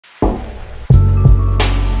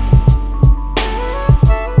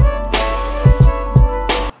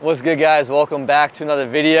What's good, guys? Welcome back to another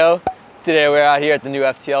video. Today we're out here at the new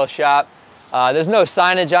FTL shop. There's no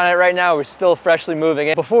signage on it right now. We're still freshly moving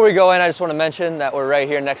in. Before we go in, I just want to mention that we're right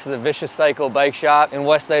here next to the Vicious Cycle bike shop in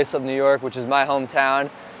West Islip, New York, which is my hometown.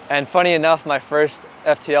 And funny enough, my first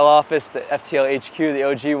FTL office, the FTL HQ, the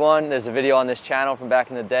OG one, there's a video on this channel from back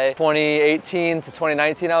in the day. 2018 to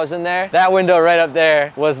 2019 I was in there. That window right up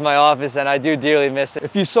there was my office, and I do dearly miss it.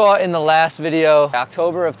 If you saw in the last video,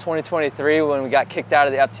 October of 2023, when we got kicked out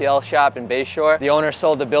of the FTL shop in Bayshore, the owner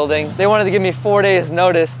sold the building. They wanted to give me 4 days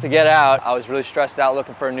notice to get out. I was really stressed out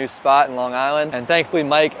looking for a new spot in Long Island, and thankfully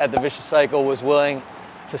Mike at the Vicious Cycle was willing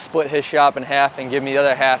to split his shop in half and give me the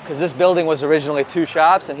other half, because this building was originally 2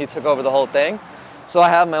 shops and he took over the whole thing. So I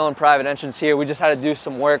have my own private entrance here. We just had to do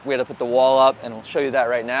some work. We had to put the wall up, and we'll show you that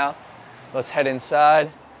right now. Let's head inside.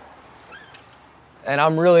 And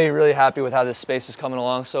I'm really happy with how this space is coming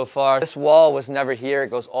along so far. This wall was never here. It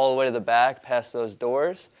goes all the way to the back past those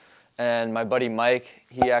doors. And my buddy Mike,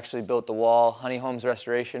 he actually built the wall, Honey Homes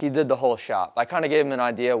Restoration. He did the whole shop. I kind of gave him an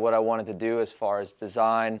idea of what I wanted to do as far as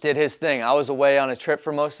design. Did his thing. I was away on a trip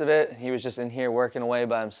for most of it. He was just in here working away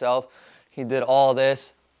by himself. He did all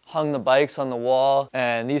this, hung the bikes on the wall,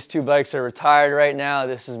 and these 2 bikes are retired right now.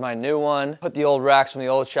 This is my new one. Put the old racks from the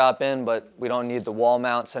old shop in, but we don't need the wall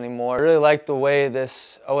mounts anymore. I really like the way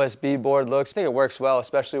this OSB board looks. I think it works well,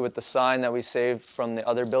 especially with the sign that we saved from the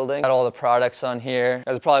other building. Got all the products on here. You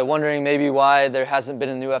guys are probably wondering maybe why there hasn't been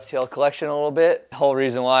a new FTL collection in a little bit. The whole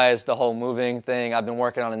reason why is the whole moving thing. I've been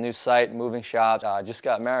working on a new site, moving shops. I just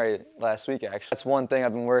got married last week, actually. That's one thing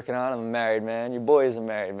I've been working on. I'm a married man. Your boy is a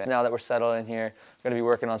married man. Now that we're settled in here, I'm gonna be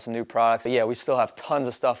working on some new products. But yeah, we still have tons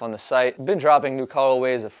of stuff on the site. Been dropping new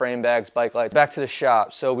colorways of frame bags, bike lights. Back to the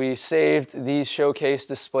shop. So we saved these showcase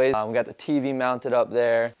displays. We got the TV mounted up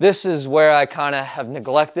there. This is where I kind of have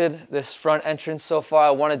neglected this front entrance so far.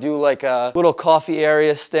 I want to do like a little coffee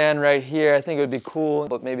area stand right here. I think it would be cool,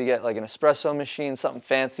 but maybe get like an espresso machine, something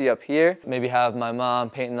fancy up here. Maybe have my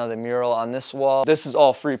mom paint another mural on this wall. This is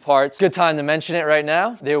all free parts. Good time to mention it right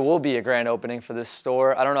now. There will be a grand opening for this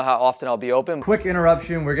store. I don't know how often I'll be open. Quick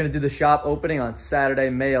interruption. We're going to do the shop opening on Saturday,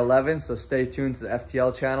 May 11th. So stay tuned to the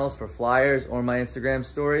FTL channels for flyers or my Instagram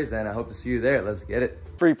stories, and I hope to see you there. Let's get it.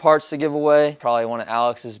 Free parts to give away. Probably one of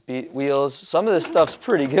Alex's beat wheels. Some of this stuff's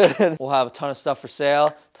pretty good. We'll have a ton of stuff for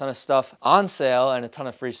sale, ton of stuff on sale, and a ton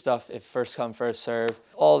of free stuff if first come, first serve.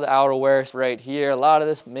 All the outerwear right here. A lot of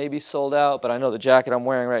this may be sold out, but I know the jacket I'm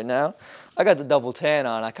wearing right now, I got the double tan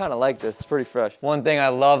on. I kind of like this. It's pretty fresh. One thing I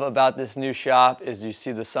love about this new shop is you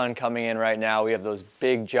see the sun coming in right now. We have those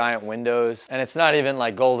big giant windows, and it's not even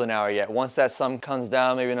like golden hour yet. Once that sun comes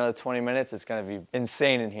down, maybe another 20 minutes, it's gonna be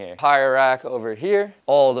insane in here. Tire rack over here.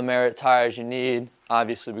 All the Merritt tires you need.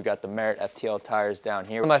 Obviously, we got the Merritt FTL tires down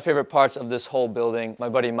here. One of my favorite parts of this whole building, my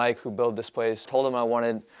buddy Mike, who built this place, told him I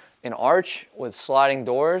wanted an arch with sliding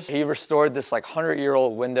doors. He restored this like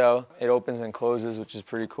 100-year-old window. It opens and closes, which is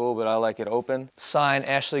pretty cool, but I like it open. Sign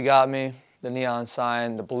Ashley got me. The neon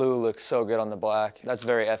sign, the blue looks so good on the black. That's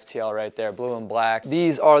very FTL right there, blue and black.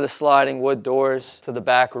 These are the sliding wood doors to the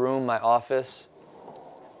back room, my office.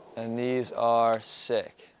 And these are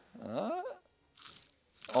sick.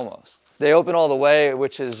 Almost. They open all the way,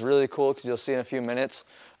 which is really cool because you'll see in a few minutes.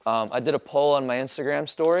 I did a poll on my Instagram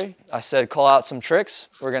story. I said, call out some tricks.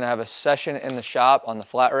 We're gonna have a session in the shop on the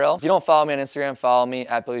flat rail. If you don't follow me on Instagram, follow me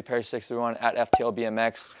at BillyPerry631 at FTL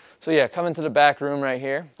BMX. So yeah, come into the back room right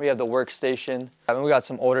here. We have the workstation. We got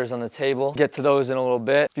some orders on the table. Get to those in a little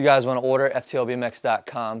bit. If you guys want to order,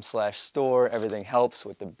 FTLBMX.com/store. Everything helps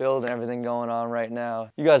with the build and everything going on right now.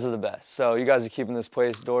 You guys are the best. So you guys are keeping this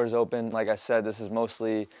place doors open. Like I said, this is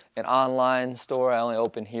mostly an online store. I only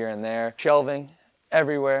open here and there. Shelving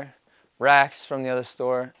everywhere. Racks from the other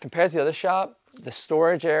store. Compared to the other shop, the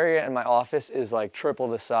storage area in my office is like triple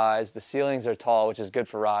the size. The ceilings are tall, which is good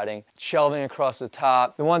for riding. Shelving across the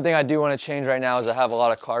top. The one thing I do want to change right now is I have a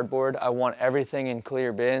lot of cardboard. I want everything in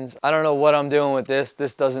clear bins. I don't know what I'm doing with this.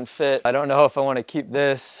 This doesn't fit. I don't know if I want to keep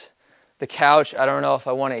this. The couch, I don't know if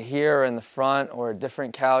I want it here or in the front or a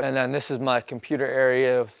different couch. And then this is my computer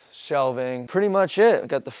area with shelving. Pretty much it. I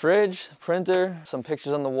got the fridge, printer, some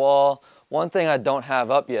pictures on the wall. One thing I don't have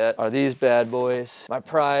up yet are these bad boys. My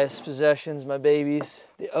prized possessions, my babies.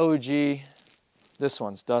 The OG. This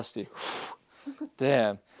one's dusty.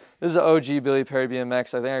 Damn. This is an OG Billy Perry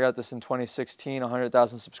BMX. I think I got this in 2016,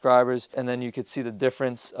 100,000 subscribers. And then you could see the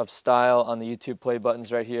difference of style on the YouTube play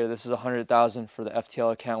buttons right here. This is 100,000 for the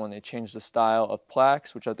FTL account when they changed the style of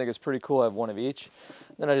plaques, which I think is pretty cool. I have one of each.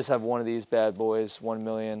 Then I just have one of these bad boys, 1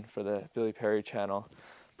 million for the Billy Perry channel.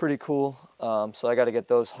 pretty cool. So I got to get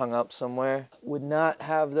those hung up somewhere. Would not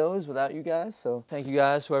have those without you guys. So thank you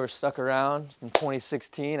guys, whoever stuck around from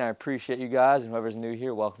 2016. I appreciate you guys, and whoever's new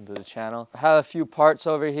here, welcome to the channel. I have a few parts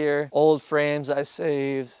over here, old frames I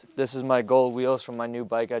saved. This is my gold wheels from my new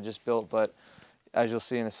bike I just built, but as you'll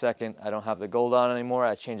see in a second, I don't have the gold on anymore.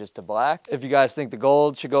 I changed it to black. If you guys think the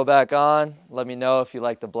gold should go back on, let me know if you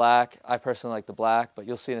like the black. I personally like the black, but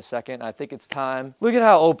you'll see in a second. I think it's time. Look at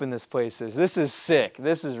how open this place is. This is sick.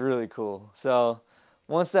 This is really cool. So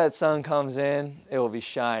once that sun comes in, it will be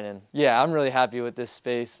shining. Yeah, I'm really happy with this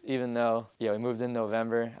space, even though, we moved in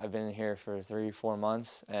November. I've been in here for 3-4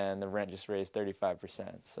 months, and the rent just raised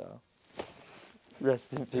 35%. So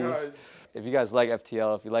rest in peace. If you guys like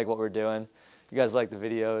FTL, if you like what we're doing, you guys like the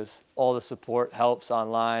videos, all the support helps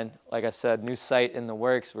online. Like I said, new site in the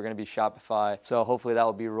works. We're gonna be Shopify. So hopefully that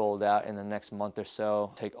will be rolled out in the next month or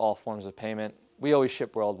so. Take all forms of payment. We always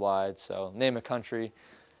ship worldwide, so name a country.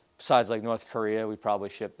 Besides like North Korea, we probably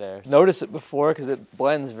ship there. Notice it before because it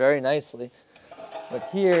blends very nicely. But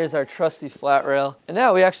here's our trusty flat rail. And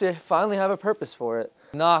now we actually finally have a purpose for it.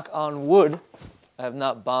 Knock on wood. I have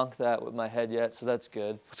not bonked that with my head yet, so that's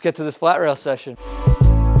good. Let's get to this flat rail session.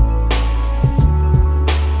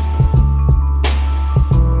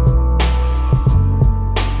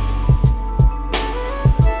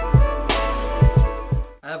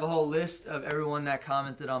 I have a whole list of everyone that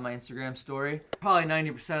commented on my Instagram story. Probably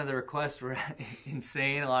 90% of the requests were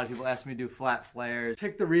insane. A lot of people asked me to do flat flares.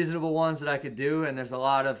 Pick the reasonable ones that I could do, and there's a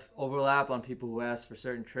lot of overlap on people who ask for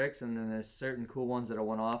certain tricks, and then there's certain cool ones that are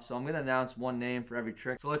one-off. So I'm gonna announce one name for every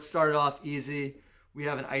trick. So let's start it off easy. We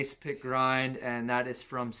have an ice pick grind, and that is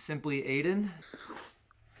from Simply Aiden.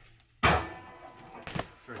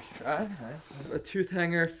 First try, nice. A tooth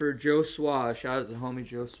hanger for Joe Suave. Shout out to the homie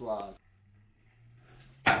Joe Suave.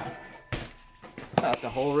 Not the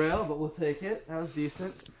whole rail, but we'll take it. That was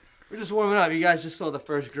decent. We're just warming up. You guys just saw the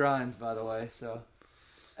first grinds, by the way. So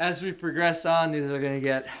as we progress on, these are going to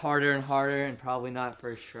get harder and harder, and probably not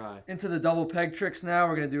first try. Into the double peg tricks now.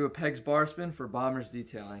 We're going to do a pegs bar spin for bombers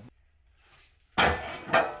detailing.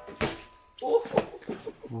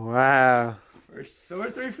 Wow. So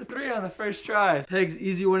we're 3 for 3 on the first try. Pegs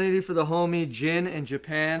easy 180 for the homie Jin in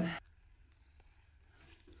Japan.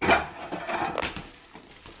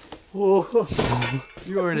 Whoa.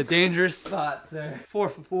 You are in a dangerous spot, sir. 4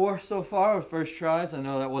 for 4 so far with first tries. I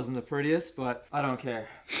know that wasn't the prettiest, but I don't care.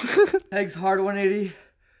 Pegs hard 180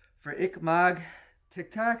 for Ikmag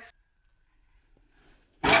Tic Tacs.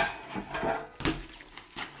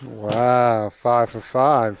 Wow, 5 for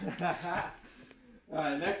 5.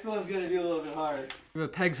 Alright, next one's gonna be a little bit harder. We have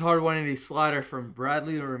a Pegs hard 180 slider from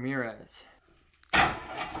Bradley Ramirez.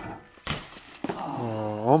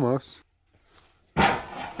 Oh, almost.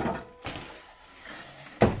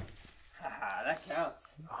 That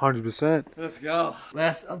counts. 100%. Let's go.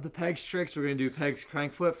 Last of the pegs tricks, we're gonna do pegs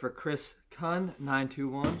crank flip for Chris Kun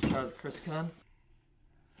 921. Shout out to Chris Kun.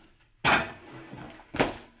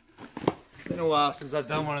 It's been a while since I've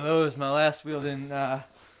done one of those. My last wheel didn't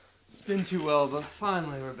spin too well, but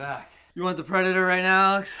finally we're back. You want the Predator right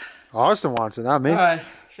now, Alex? Austin wants it, not me. All right.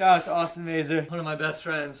 Shout out to Austin Mazer, one of my best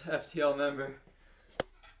friends, FTL member.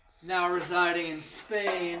 Now residing in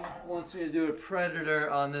Spain, wants me to do a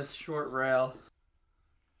Predator on this short rail.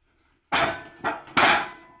 Could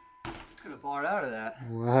have barred out of that.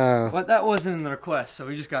 Wow. But that wasn't in the request, so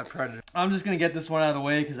we just got Predator. I'm just going to get this one out of the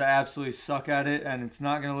way because I absolutely suck at it, and it's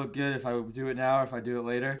not going to look good if I do it now or if I do it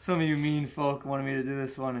later. Some of you mean folk wanted me to do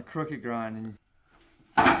this one a crooked grind. And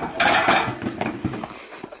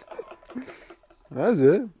That's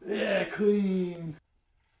it. yeah, clean.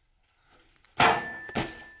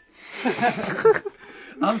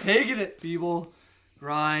 I'm taking it. Feeble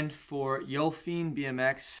grind for Yelfine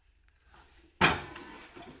BMX.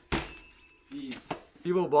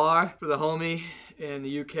 Feeble bar for the homie in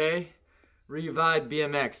the UK. Revive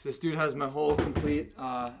BMX. This dude has my whole complete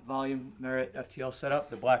volume Merritt FTL setup.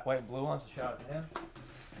 The black, white, blue ones. Shout out to him.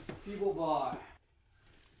 Feeble bar.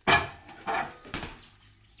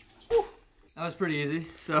 That was pretty easy.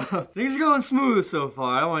 So things are going smooth so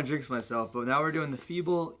far. I don't want to jinx myself, but now we're doing the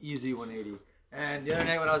feeble easy 180. And the other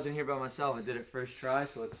night when I was in here by myself, I did it first try.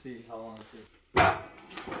 So let's see how long it takes.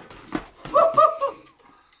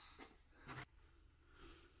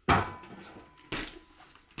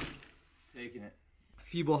 Taking it.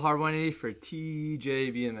 Feeble hard 180 for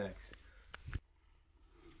TJ BMX.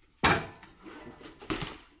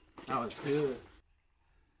 That was good.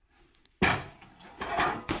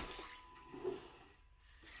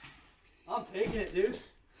 I'm taking it, dude.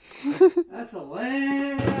 That's a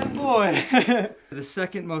lame boy. The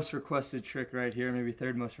second most requested trick right here, maybe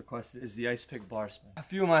third most requested, is the ice pick bar spin. A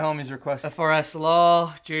few of my homies requested FRS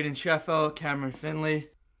Law, Jaden Sheffo, Cameron Finley.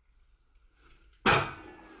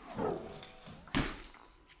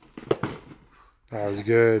 That was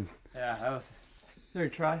good. Yeah, that was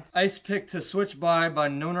third try. Ice pick to switch by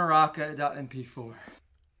nonaraka.mp4.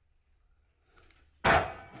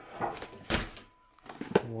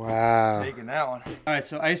 Wow. Taking that one. Alright,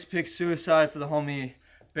 so ice pick suicide for the homie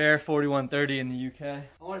Bear 4130 in the UK. I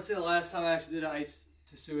want to say the last time I actually did an ice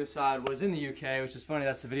to suicide was in the UK, which is funny.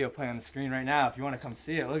 That's the video playing on the screen right now. If you want to come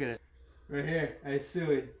see it, look at it. Right here, ice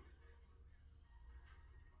sui.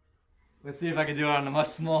 Let's see if I can do it on a much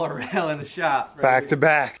smaller rail in the shop. Right Back here. to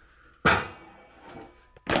back.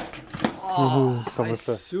 Oh, coming ice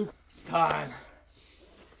fast. soup. It's time.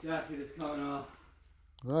 Jacket is coming off.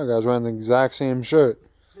 Oh, guys, wearing the exact same shirt.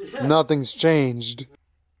 Yeah. Nothing's changed.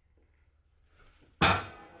 I'm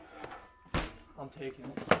taking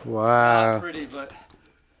it. Wow. Not pretty, but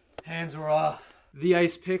hands were off. The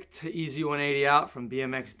ice pick to easy 180 out from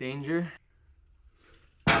BMX Danger.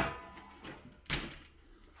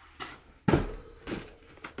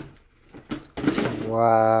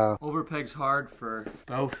 Wow. Overpegs hard for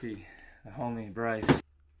Bofi, the homie Bryce.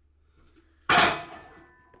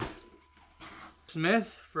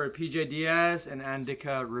 Smith for PJ Diaz and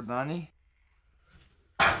Andika Ribani.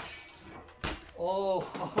 Oh,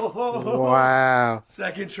 Wow.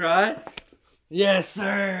 second try. Yes,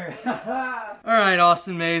 sir. All right,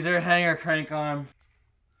 Austin Mazer, hanger crank arm.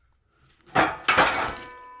 That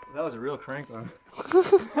was a real crank arm.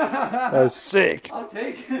 That's sick. I'll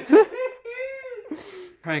take it.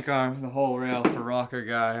 Crank arm, the whole rail for rocker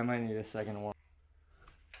guy. I might need a second one.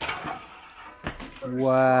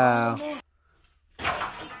 Wow.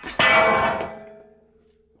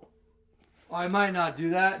 I might not do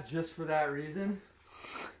that just for that reason.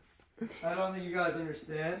 I don't think you guys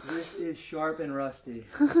understand. This is sharp and rusty.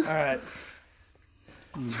 Alright.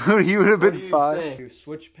 You would have been fine. Think?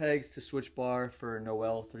 Switch pegs to switch bar for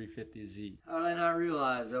Noel 350Z. How did I not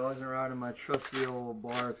realize I wasn't riding my trusty old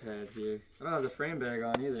bar pad here? I don't have the frame bag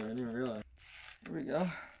on either. I didn't even realize. Here we go.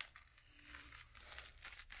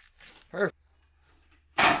 Perfect.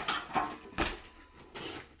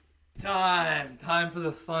 Time for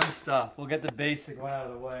the fun stuff. We'll get the basic one out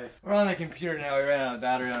of the way. We're on the computer now. We ran out of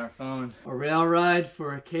battery on our phone. A rail ride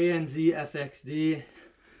for a KNZ FXD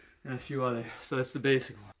and a few other. So that's the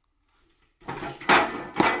basic one.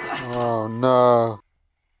 Oh no.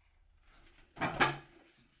 I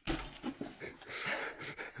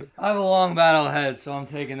have a long battle ahead, so I'm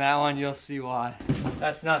taking that one. You'll see why.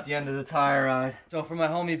 That's not the end of the tire ride. So for my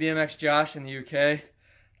homie BMX Josh in the UK,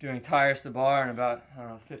 doing tires to bar, and about, I don't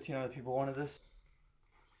know, 15 other people wanted this.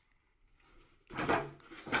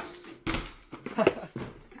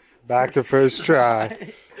 Back to first try.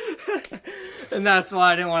 And that's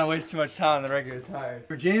why I didn't want to waste too much time on the regular tires.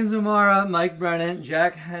 For James O'Mara, Mike Brennan,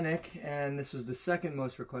 Jack Hennick, and this was the second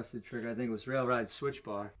most requested trick, I think it was rail ride switch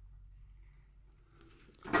bar.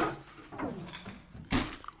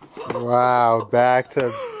 Wow, back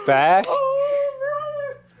to back.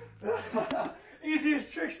 Oh, brother!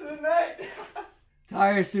 Easiest tricks of the night.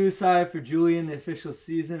 Tire suicide for Julian, the official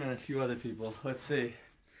season, and a few other people. Let's see.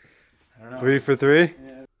 I don't know. 3 for 3.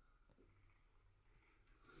 Yeah.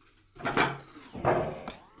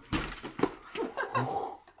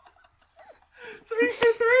 Three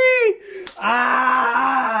for 3!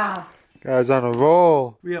 Ah! Guys on a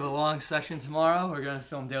roll. We have a long session tomorrow. We're going to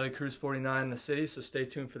film Daily Cruise 49 in the city, so stay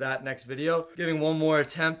tuned for that next video. Giving one more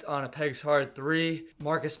attempt on a Pegs Hard 3.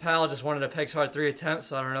 Marcus Powell just wanted a Pegs Hard 3 attempt,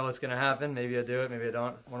 so I don't know what's going to happen. Maybe I do it, maybe I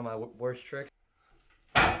don't. One of my worst tricks.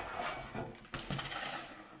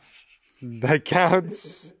 That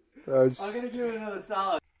counts. That I'm was... going to give it another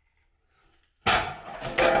solid.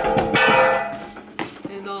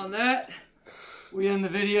 And on that, we end the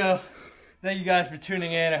video. Thank you guys for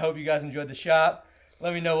tuning in. I hope you guys enjoyed the shop.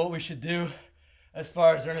 Let me know what we should do as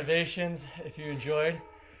far as renovations if you enjoyed.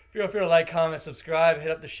 Feel free to like, comment, subscribe. Hit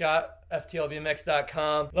up the shop,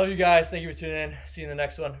 FTLBMX.com. Love you guys. Thank you for tuning in. See you in the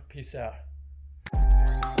next one. Peace out.